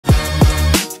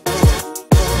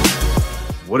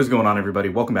What is going on, everybody?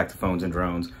 Welcome back to Phones and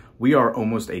Drones. We are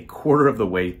almost a quarter of the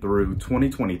way through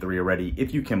 2023 already,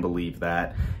 if you can believe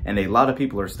that. And a lot of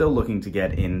people are still looking to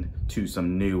get into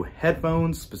some new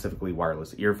headphones, specifically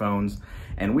wireless earphones.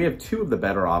 And we have two of the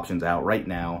better options out right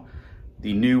now.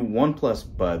 The new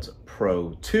OnePlus Buds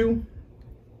Pro 2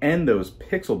 and those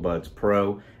Pixel Buds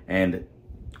Pro. And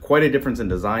quite a difference in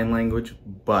design language,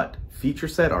 but feature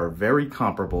set are very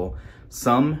comparable.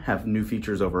 Some have new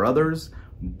features over others,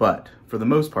 but for the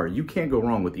most part, you can't go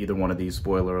wrong with either one of these,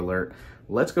 spoiler alert.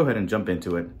 Let's go ahead and jump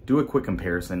into it, do a quick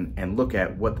comparison, and look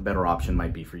at what the better option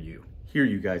might be for you. Here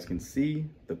you guys can see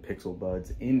the Pixel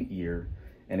Buds in ear,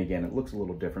 and again, it looks a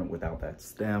little different without that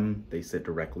stem. They sit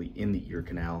directly in the ear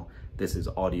canal. This is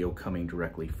audio coming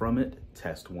directly from it.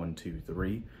 Test 1, 2,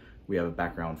 3. We have a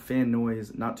background fan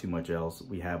noise, not too much else.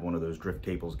 We have one of those drift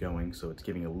cables going, so it's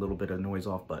giving a little bit of noise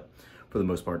off, but for the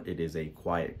most part, it is a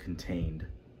quiet, contained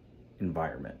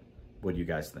environment. What do you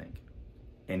guys think?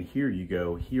 And here you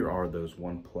go. Here are those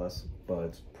OnePlus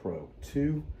Buds Pro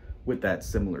 2 with that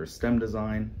similar stem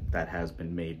design that has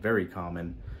been made very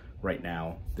common right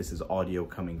now. This is audio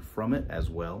coming from it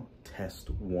as well. Test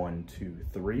 1, 2,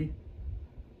 3.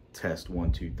 Test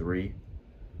 1, 2, 3.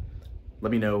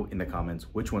 Let me know in the comments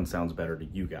which one sounds better to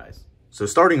you guys. So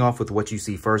starting off with what you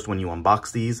see first when you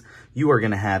unbox these, you are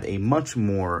going to have a much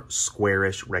more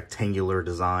squarish rectangular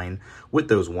design with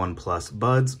those OnePlus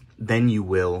Buds than you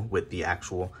will with the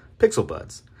actual Pixel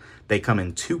Buds. They come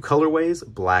in two colorways,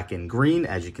 black and green.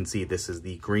 As you can see, this is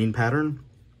the green pattern.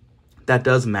 That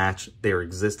does match their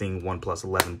existing OnePlus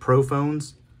 11 Pro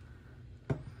phones.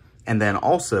 And then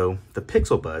also the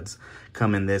Pixel Buds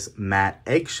come in this matte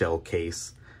eggshell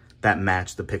case that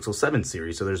match the Pixel 7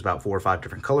 series. So there's about 4 or 5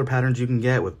 different color patterns you can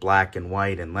get with black and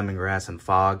white and lemongrass and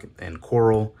fog and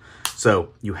coral.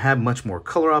 So you have much more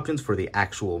color options for the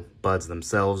actual buds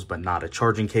themselves, but not a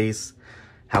charging case.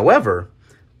 However,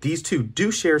 these two do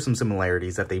share some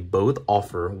similarities that they both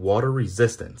offer water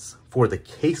resistance for the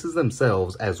cases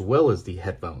themselves as well as the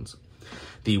headphones.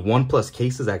 The OnePlus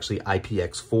case is actually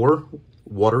IPX4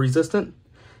 water resistant,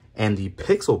 and the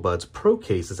Pixel Buds Pro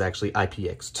case is actually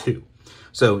IPX2.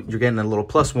 So you're getting a little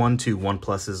 +1 to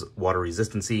OnePlus's water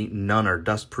resistancy. None are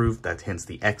dust proof, that's hence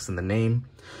the X in the name.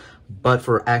 But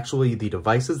for actually the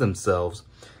devices themselves,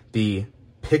 the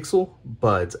Pixel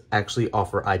Buds actually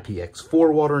offer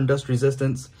IPX4 water and dust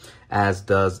resistance, as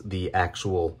does the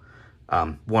actual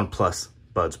OnePlus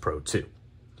Buds Pro 2.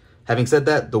 Having said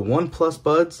that, the OnePlus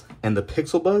Buds and the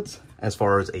Pixel Buds, as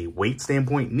far as a weight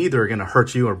standpoint, neither are going to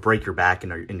hurt you or break your back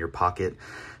in your pocket.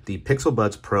 The Pixel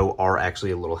Buds Pro are actually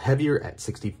a little heavier at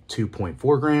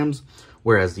 62.4 grams,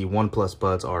 whereas the OnePlus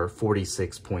Buds are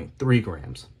 46.3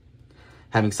 grams.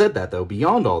 Having said that though,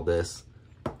 beyond all this,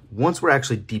 once we're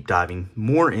actually deep diving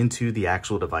more into the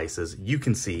actual devices, you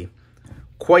can see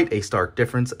quite a stark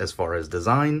difference as far as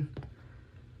design.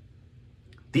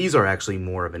 These are actually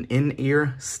more of an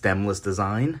in-ear stemless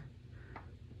design,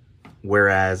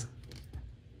 whereas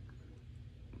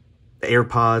the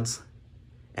AirPods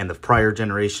and the prior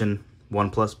generation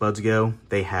OnePlus Buds Go,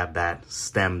 they have that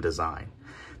stem design.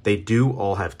 They do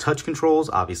all have touch controls.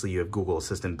 Obviously, you have Google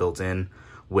Assistant built in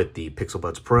with the Pixel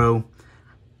Buds Pro.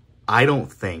 I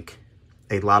don't think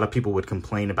a lot of people would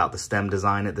complain about the stem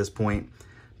design at this point,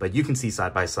 but you can see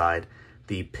side by side,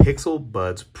 the Pixel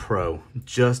Buds Pro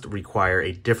just require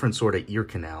a different sort of ear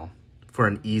canal for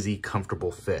an easy,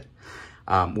 comfortable fit.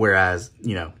 Whereas,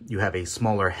 you have a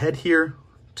smaller head here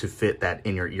to fit that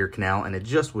in your ear canal, and it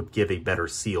just would give a better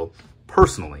seal.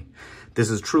 Personally, this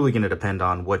is truly going to depend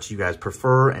on what you guys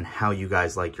prefer and how you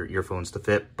guys like your earphones to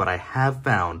fit, but I have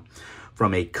found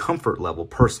from a comfort level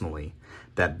personally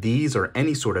that these or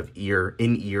any sort of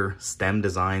in-ear stem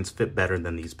designs fit better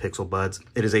than these Pixel Buds.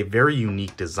 It is a very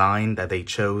unique design that they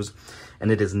chose,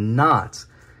 and it is not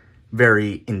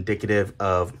very indicative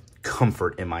of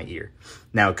comfort in my ear.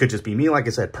 Now, it could just be me. Like I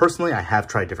said, personally, I have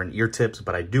tried different ear tips,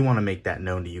 but I do want to make that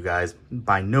known to you guys.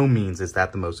 By no means is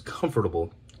that the most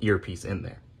comfortable earpiece in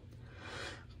there.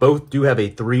 Both do have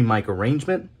a 3-mic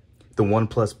arrangement. The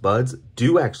OnePlus Buds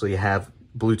do actually have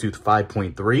Bluetooth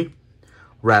 5.3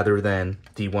 rather than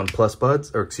the OnePlus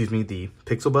Buds, or excuse me, the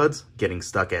Pixel Buds getting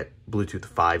stuck at Bluetooth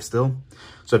 5 still.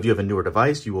 So if you have a newer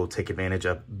device, you will take advantage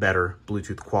of better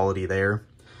Bluetooth quality there,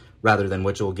 rather than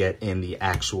what you'll get in the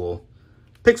actual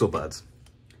Pixel Buds.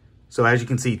 So as you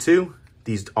can see too,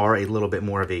 these are a little bit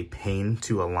more of a pain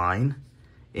to align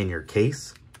in your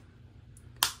case.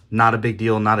 Not a big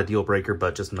deal, not a deal breaker,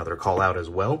 but just another call out as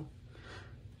well.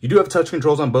 You do have touch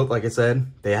controls on both, like I said.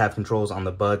 They have controls on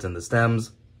the buds and the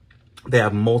stems. They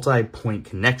have multi-point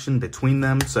connection between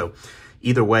them. So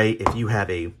either way, if you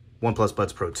have a OnePlus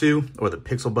Buds Pro 2 or the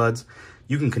Pixel Buds,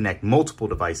 you can connect multiple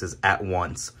devices at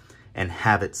once and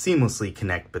have it seamlessly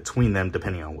connect between them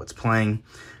depending on what's playing.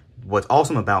 What's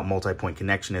awesome about multi-point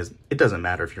connection is it doesn't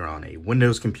matter if you're on a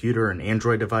Windows computer, an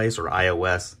Android device, or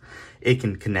iOS, it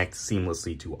can connect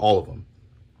seamlessly to all of them.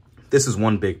 This is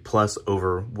one big plus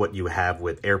over what you have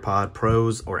with AirPod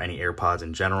Pros or any AirPods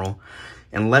in general.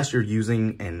 Unless you're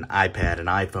using an iPad, an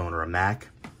iPhone, or a Mac,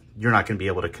 you're not going to be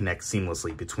able to connect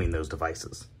seamlessly between those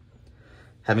devices.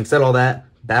 Having said all that,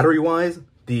 battery-wise,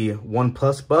 the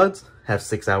OnePlus Buds have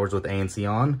 6 hours with ANC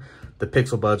on. The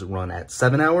Pixel Buds run at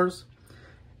 7 hours.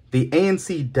 The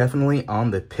ANC definitely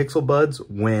on the Pixel Buds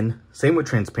win. Same with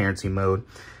transparency mode.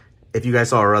 If you guys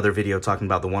saw our other video talking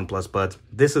about the OnePlus Buds,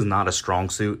 this is not a strong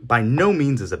suit. By no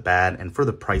means is it bad, and for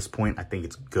the price point, I think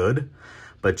it's good.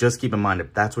 But just keep in mind,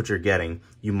 if that's what you're getting,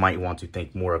 you might want to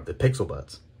think more of the Pixel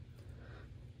Buds.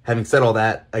 Having said all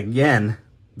that, again,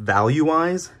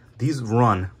 value-wise, these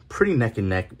run pretty neck and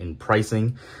neck in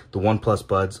pricing. The OnePlus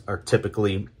Buds are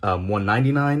typically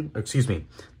 $199. Excuse me,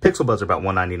 Pixel Buds are about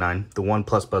 $199. The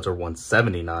OnePlus Buds are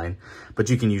 $179, but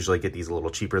you can usually get these a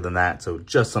little cheaper than that, so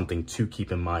just something to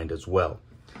keep in mind as well.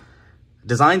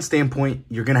 Design standpoint,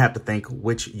 you're gonna have to think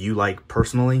which you like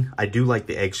personally. I do like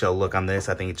the eggshell look on this.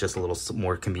 I think it's just a little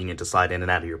more convenient to slide in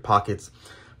and out of your pockets,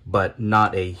 but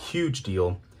not a huge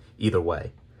deal either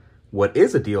way. What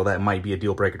is a deal that might be a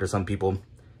deal breaker to some people,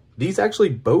 these actually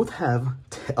both have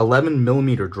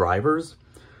 11mm drivers,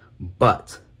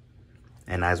 but,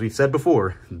 and as we've said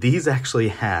before, these actually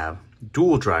have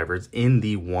dual drivers in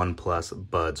the OnePlus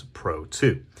Buds Pro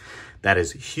 2. That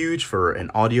is huge for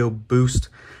an audio boost.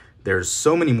 There's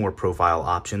so many more profile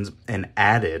options and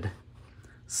added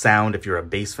sound if you're a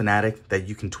bass fanatic that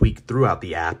you can tweak throughout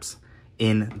the apps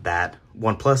in that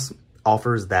OnePlus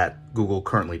offers that Google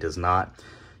currently does not.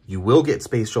 You will get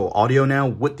spatial audio now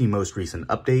with the most recent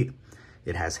update.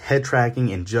 It has head tracking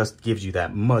and just gives you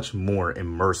that much more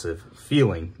immersive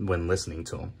feeling when listening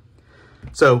to them.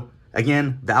 So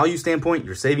again, value standpoint,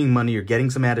 you're saving money, you're getting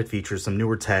some added features, some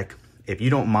newer tech. If you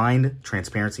don't mind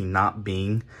transparency not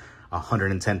being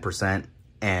 110%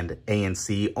 and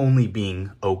ANC only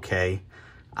being okay,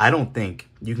 I don't think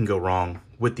you can go wrong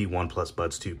with the OnePlus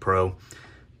Buds 2 Pro.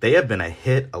 They have been a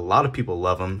hit. A lot of people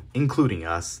love them, including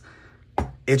us.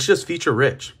 It's just feature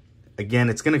rich. Again,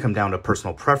 it's going to come down to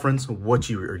personal preference, what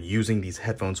you are using these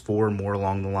headphones for, more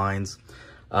along the lines.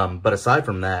 But aside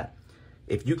from that,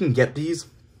 if you can get these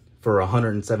for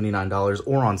 $179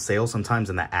 or on sale sometimes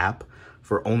in the app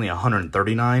for only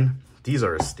 $139, these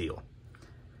are a steal.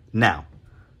 Now,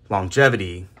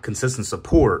 longevity, consistent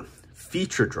support,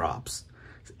 feature drops,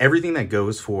 everything that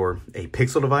goes for a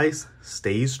Pixel device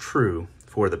stays true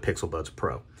for the Pixel Buds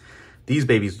Pro. These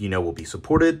babies, you know, will be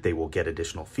supported. They will get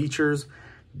additional features.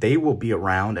 They will be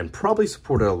around and probably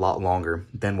supported a lot longer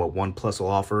than what OnePlus will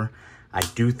offer. I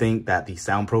do think that the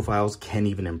sound profiles can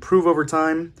even improve over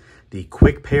time. The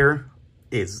quick pair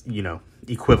is, you know,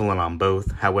 equivalent on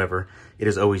both. However, it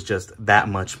is always just that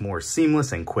much more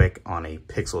seamless and quick on a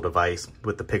Pixel device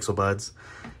with the Pixel Buds.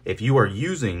 If you are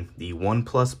using the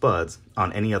OnePlus Buds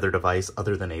on any other device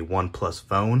other than a OnePlus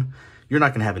phone, you're not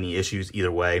going to have any issues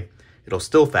either way. It'll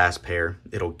still fast pair.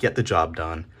 It'll get the job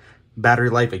done. Battery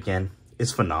life, again,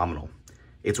 is phenomenal.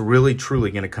 It's really,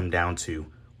 truly going to come down to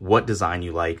what design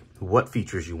you like, what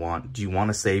features you want. Do you want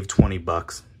to save 20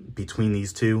 bucks between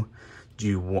these two?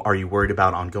 Are you worried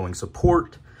about ongoing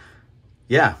support?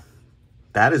 Yeah,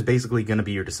 that is basically going to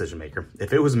be your decision maker.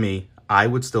 If it was me, I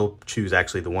would still choose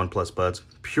actually the OnePlus Buds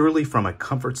purely from a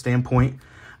comfort standpoint.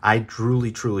 I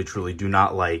truly do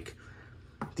not like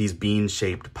these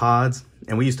bean-shaped pods.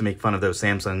 And we used to make fun of those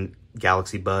Samsung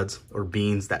Galaxy Buds or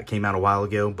beans that came out a while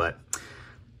ago, but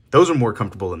those are more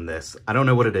comfortable than this. I don't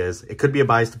know what it is. It could be a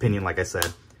biased opinion, like I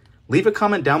said. Leave a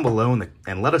comment down below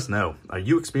and let us know. Are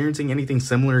you experiencing anything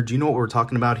similar? Do you know what we're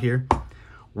talking about here?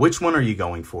 Which one are you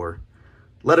going for?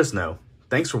 Let us know.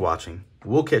 Thanks for watching.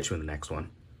 We'll catch you in the next one.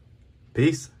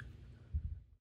 Peace.